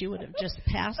 I wish you would have just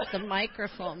passed the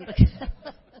microphone, because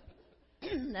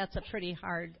that's a pretty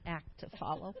hard act to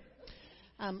follow.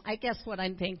 I guess what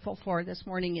I'm thankful for this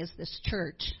morning is this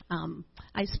church.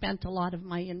 I spent a lot of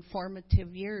my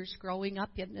informative years growing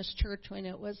up in this church when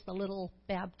it was the little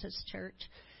Baptist church.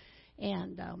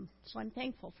 And so I'm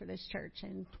thankful for this church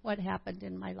and what happened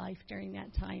in my life during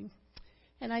that time.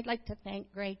 And I'd like to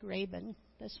thank Greg Rabin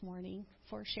this morning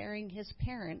for sharing his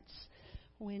parents.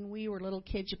 When we were little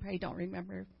kids, you probably don't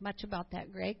remember much about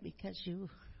that, Greg, because you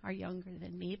are younger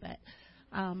than me, but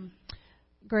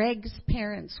Greg's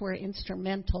parents were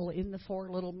instrumental in the 4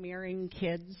 little Meering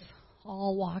kids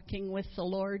all walking with the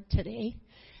Lord today,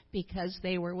 because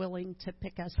they were willing to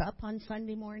pick us up on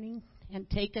Sunday morning and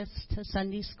take us to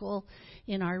Sunday school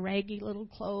in our raggy little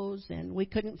clothes, and we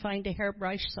couldn't find a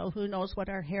hairbrush, so who knows what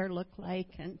our hair looked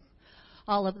like and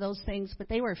all of those things. But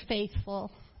they were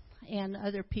faithful, and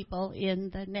other people in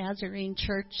the Nazarene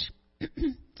church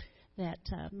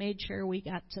that made sure we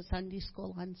got to Sunday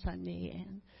school on Sunday.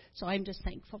 And so I'm just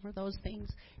thankful for those things.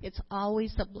 It's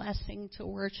always a blessing to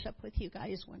worship with you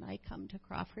guys when I come to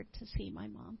Crawford to see my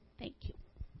mom. Thank you.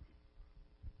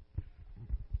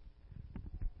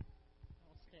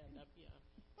 I'll stand up, yeah.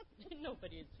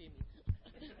 Nobody would see me.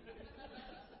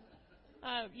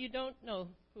 You don't know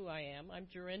who I am. I'm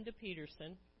Jorinda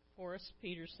Peterson, Forrest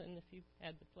Peterson, if you've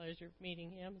had the pleasure of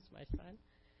meeting him, is my son.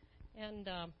 And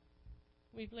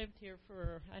we've lived here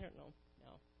for, I don't know,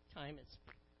 no, time is,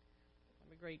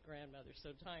 I'm a great-grandmother,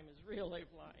 so time is really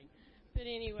flying. But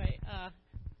anyway,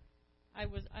 I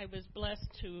was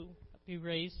blessed to be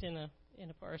raised in a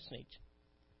parsonage.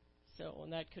 So,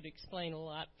 and that could explain a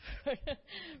lot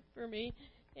for me.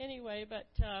 Anyway, but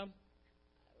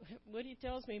Woody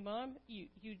tells me, "Mom,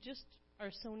 you just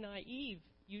are so naive.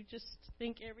 You just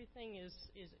think everything is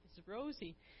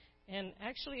rosy." And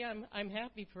actually, I'm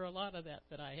happy for a lot of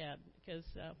that I had, because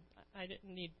I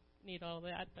didn't need all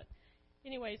that. But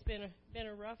anyway, it's been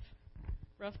a rough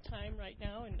time right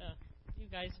now, and you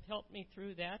guys have helped me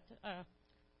through that.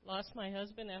 Lost my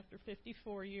husband after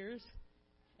 54 years,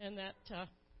 and that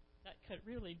cut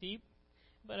really deep.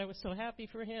 But I was so happy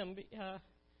for him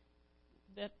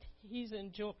that he's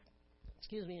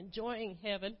enjoying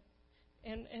heaven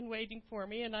and waiting for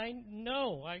me, and I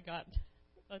know I got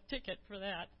a ticket for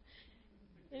that.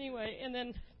 Anyway, and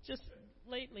then just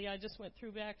lately I just went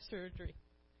through back surgery.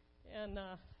 And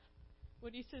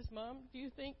Woody says, "Mom, do you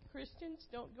think Christians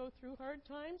don't go through hard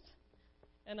times?"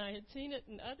 And I had seen it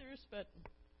in others, but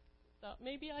thought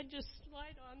maybe I'd just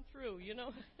slide on through,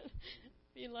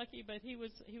 be lucky. But he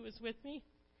was with me,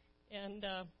 and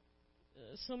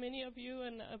so many of you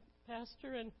and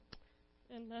Pastor and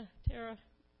Tara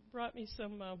brought me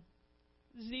some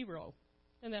zero,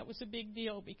 and that was a big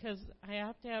deal because I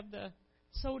have to have the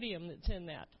sodium that's in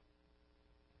that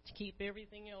to keep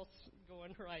everything else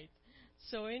going right.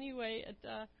 So anyway,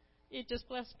 it just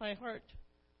blessed my heart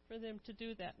for them to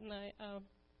do that. And I,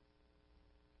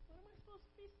 what am I supposed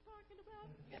to be talking about?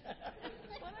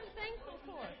 What I'm thankful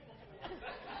for.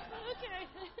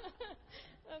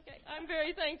 Okay. I'm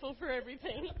very thankful for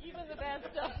everything, even the bad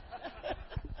stuff.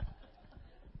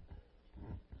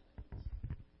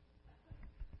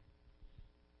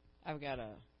 I've got a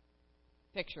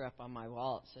picture up on my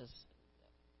wall. It says,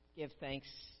 "Give thanks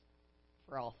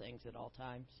for all things at all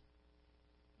times."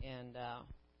 And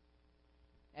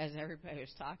as everybody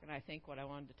was talking, I think what I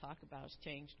wanted to talk about has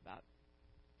changed about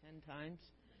 10 times.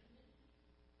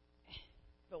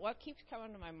 But what keeps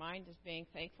coming to my mind is being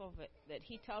thankful that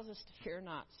He tells us to fear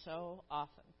not so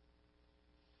often.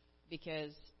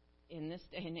 Because in this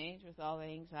day and age, with all the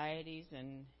anxieties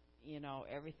and,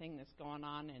 everything that's going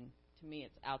on, and to me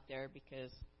it's out there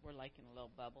because we're like in a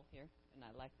little bubble here, and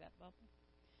I like that bubble.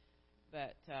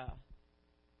 But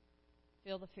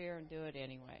feel the fear and do it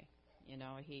anyway.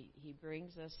 He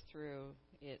brings us through.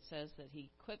 It says that He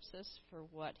equips us for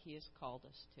what He has called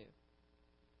us to.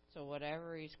 So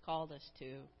whatever He's called us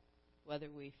to, whether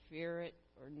we fear it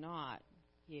or not,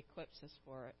 He equips us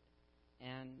for it.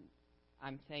 And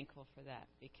I'm thankful for that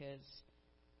because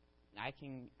I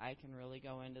can really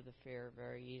go into the fear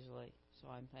very easily. So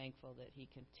I'm thankful that He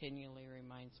continually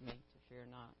reminds me to fear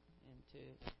not, and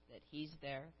that He's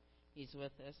there, He's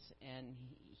with us, and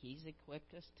He's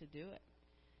equipped us to do it.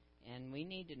 And we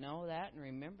need to know that and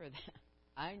remember that.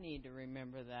 I need to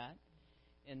remember that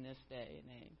in this day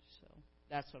and age. So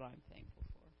that's what I'm thankful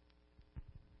for.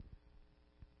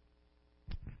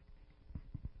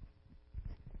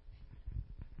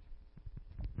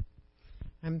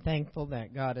 I'm thankful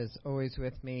that God is always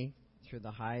with me through the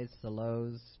highs, the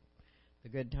lows, the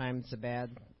good times, the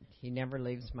bad. He never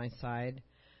leaves my side.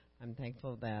 I'm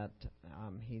thankful that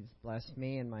He's blessed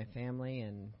me and my family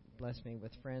and blessed me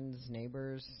with friends,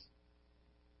 neighbors,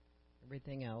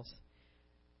 everything else.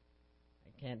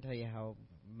 I can't tell you how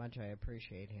much I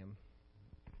appreciate Him.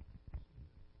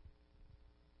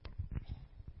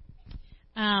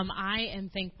 I am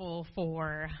thankful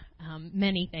for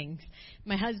many things.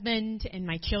 My husband and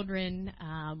my children.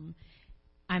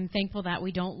 I'm thankful that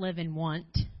we don't live in want.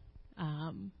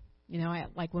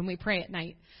 Like when we pray at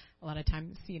night, a lot of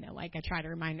times, I try to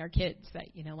remind our kids that,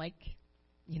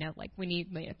 we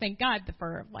need to thank God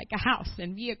for a house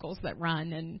and vehicles that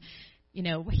run and,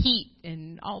 heat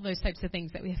and all those types of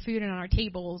things, that we have food on our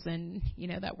tables and,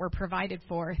 that we're provided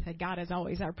for, that God is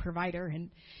always our provider,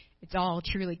 and it's all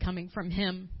truly coming from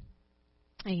Him.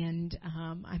 And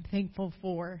I'm thankful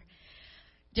for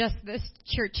just this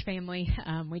church family.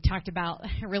 We talked about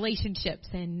relationships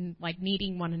and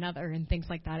needing one another and things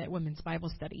like that at Women's Bible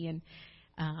Study, and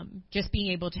just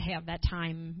being able to have that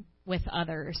time with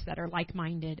others that are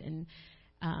like-minded.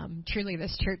 And truly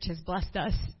this church has blessed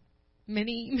us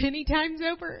many, many times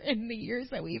over in the years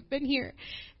that we've been here.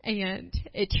 And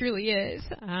it truly is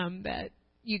that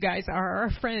you guys are our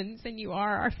friends and you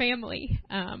are our family.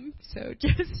 So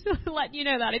just letting you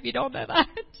know that if you don't know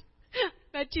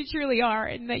that you truly are,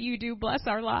 and that you do bless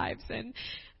our lives. And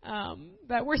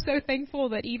that we're so thankful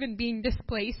that even being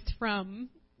displaced from,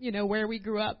 where we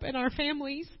grew up and our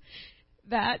families,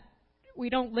 that we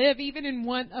don't live even in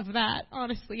want of that.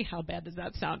 Honestly, how bad does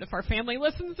that sound if our family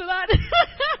listens to that?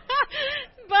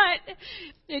 But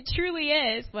it truly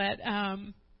is. But,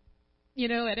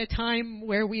 at a time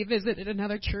where we visited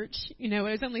another church, it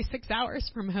was only 6 hours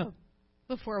from home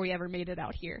before we ever made it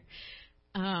out here.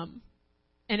 And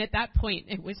at that point,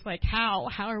 it was like, how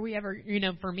are we ever,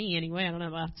 for me anyway, I don't know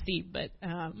about Steve, but,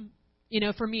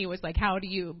 for me, it was like, how do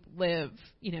you live,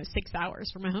 6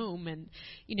 hours from home? And,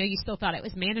 you still thought it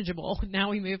was manageable.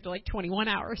 Now we moved to 21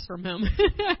 hours from home.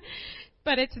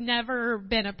 But it's never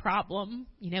been a problem.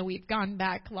 We've gone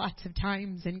back lots of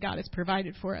times, and God has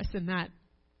provided for us in that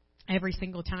every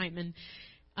single time. And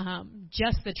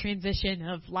just the transition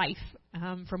of life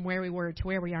from where we were to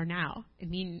where we are now. I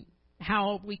mean,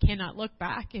 how we cannot look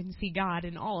back and see God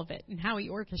in all of it, and how He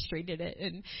orchestrated it,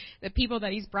 and the people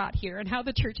that He's brought here, and how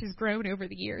the church has grown over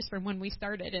the years from when we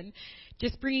started, and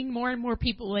just bringing more and more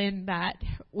people in that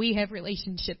we have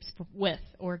relationships with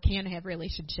or can have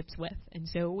relationships with. And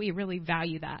so we really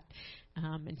value that.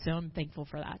 And so I'm thankful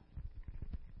for that.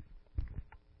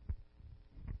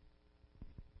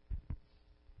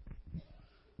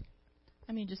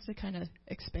 I mean, just to kind of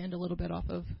expand a little bit off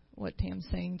of what Tam's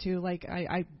saying too, like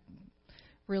I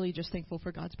really just thankful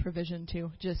for God's provision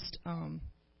too. Just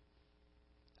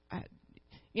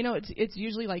it's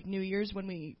usually like New Year's when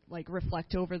we like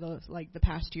reflect over the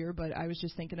past year, but I was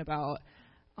just thinking about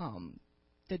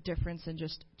the difference in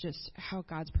just how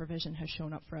God's provision has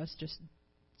shown up for us just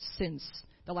since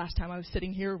the last time I was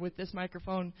sitting here with this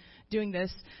microphone doing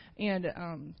this. And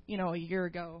a year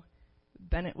ago,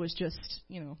 Bennett was just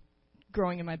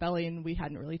growing in my belly, and we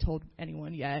hadn't really told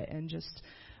anyone yet, and just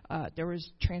there was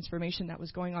transformation that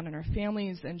was going on in our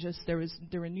families, and just there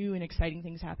were new and exciting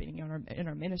things happening in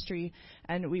our ministry,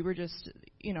 and we were just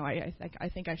I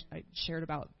think I shared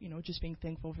about just being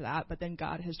thankful for that, but then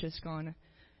God has just gone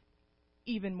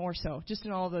even more so just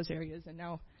in all of those areas, and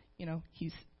now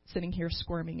He's sitting here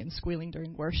squirming and squealing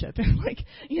during worship,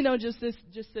 and just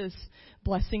this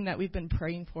blessing that we've been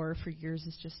praying for years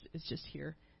is just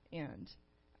here, and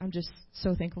I'm just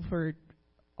so thankful for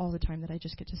all the time that I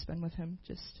just get to spend with him.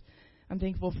 I'm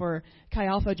thankful for Chi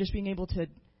Alpha just being able to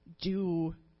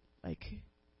do like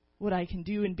what I can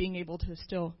do and being able to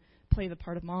still play the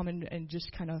part of mom and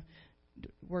just kind of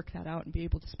work that out and be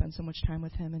able to spend so much time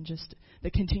with him, and just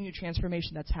the continued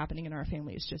transformation that's happening in our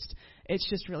family is it's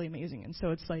just really amazing. And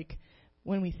so it's like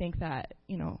when we think that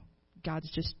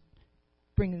God's just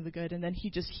bringing the good, and then He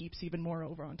just heaps even more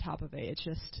over on top of it.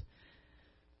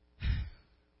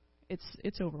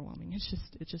 It's overwhelming.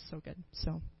 It's just so good.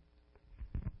 So.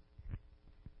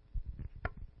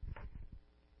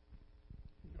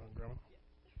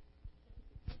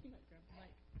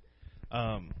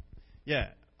 Yeah,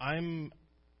 I'm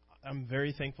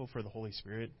very thankful for the Holy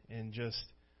Spirit, and just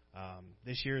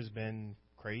this year has been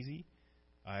crazy.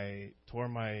 I tore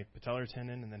my patellar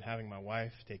tendon, and then having my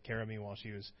wife take care of me while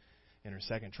she was in her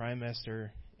second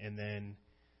trimester, and then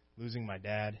losing my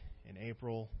dad in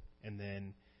April, and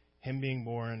then him being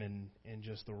born, and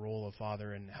just the role of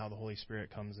father, and how the Holy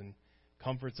Spirit comes and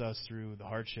comforts us through the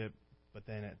hardship, but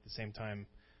then at the same time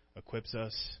equips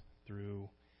us through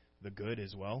the good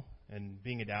as well. And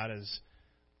being a dad is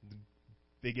the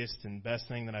biggest and best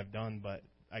thing that I've done, but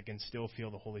I can still feel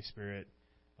the Holy Spirit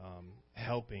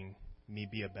helping me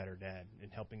be a better dad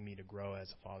and helping me to grow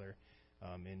as a father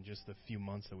in just the few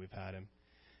months that we've had him.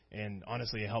 And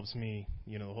honestly, it helps me,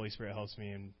 the Holy Spirit helps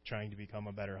me in trying to become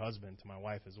a better husband to my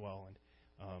wife as well.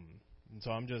 And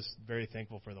so I'm just very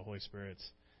thankful for the Holy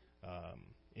Spirit's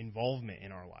involvement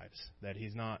in our lives, that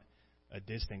He's not a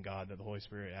distant God, that the Holy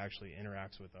Spirit actually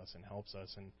interacts with us and helps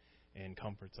us and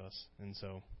comforts us. And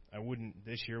so I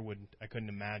couldn't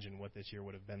imagine what this year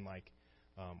would have been like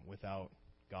without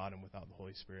God and without the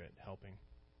Holy Spirit helping.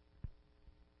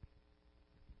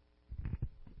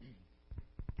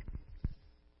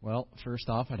 Well, first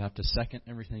off, I'd have to second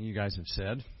everything you guys have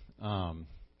said.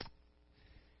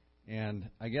 And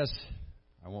I guess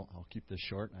I'll keep this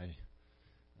short.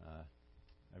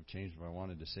 I've changed what I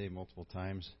wanted to say multiple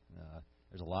times.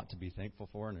 There's a lot to be thankful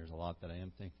for, and there's a lot that I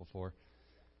am thankful for.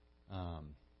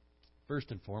 First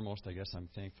and foremost, I guess I'm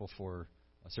thankful for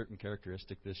a certain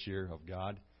characteristic this year of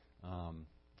God,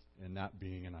 and that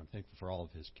being, and I'm thankful for all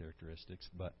of His characteristics,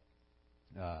 but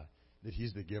that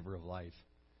He's the giver of life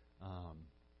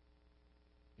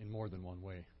in more than one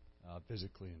way,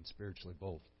 physically and spiritually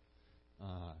both.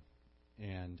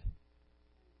 And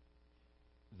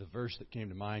the verse that came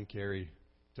to mind, Carrie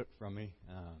took from me,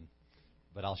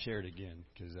 but I'll share it again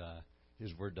because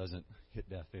His word doesn't hit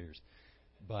deaf ears.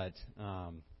 But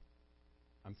I'm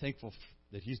thankful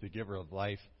that He's the giver of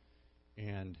life,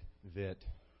 and that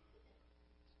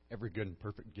every good and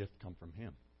perfect gift come from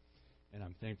Him. And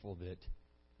I'm thankful that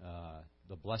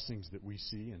the blessings that we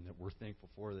see and that we're thankful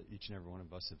for, that each and every one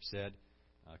of us have said,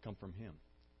 come from Him.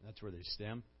 And that's where they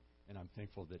stem. And I'm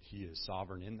thankful that He is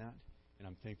sovereign in that. And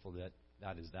I'm thankful that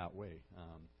that is that way,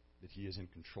 that He is in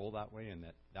control that way, and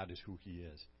that that is who He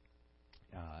is.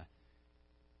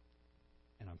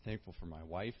 And I'm thankful for my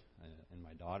wife and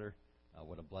my daughter,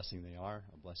 what a blessing they are,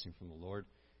 a blessing from the Lord.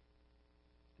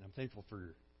 And I'm thankful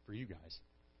for you guys.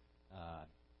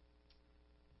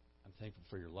 I'm thankful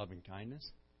for your loving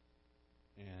kindness.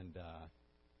 And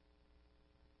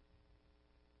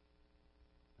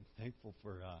I'm thankful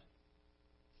for,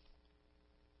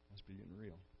 must be getting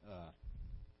real,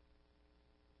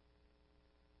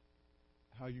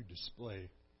 how you display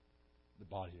the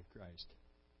body of Christ.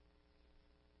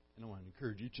 And I want to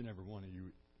encourage each and every one of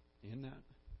you in that,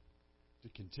 to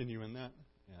continue in that.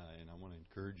 And I want to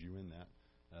encourage you in that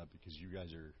because you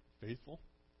guys are faithful.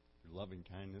 Your loving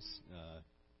kindness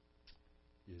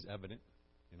is evident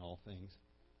in all things.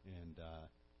 And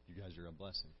you guys are a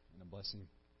blessing, and a blessing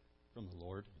from the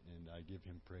Lord. And I give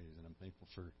Him praise. And I'm thankful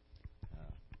for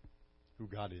who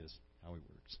God is, how He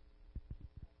works.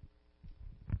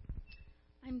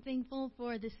 I'm thankful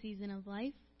for the season of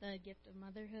life, the gift of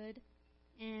motherhood,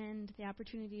 and the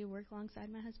opportunity to work alongside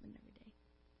my husband every day.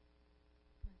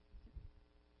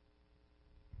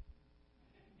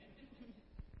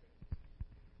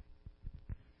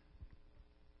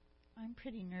 I'm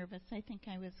pretty nervous. I think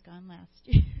I was gone last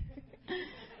year.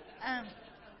 I've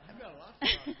got a lot to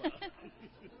talk about.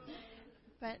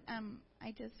 But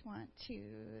I just want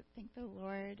to thank the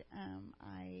Lord.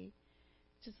 I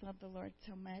just love the Lord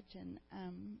so much, and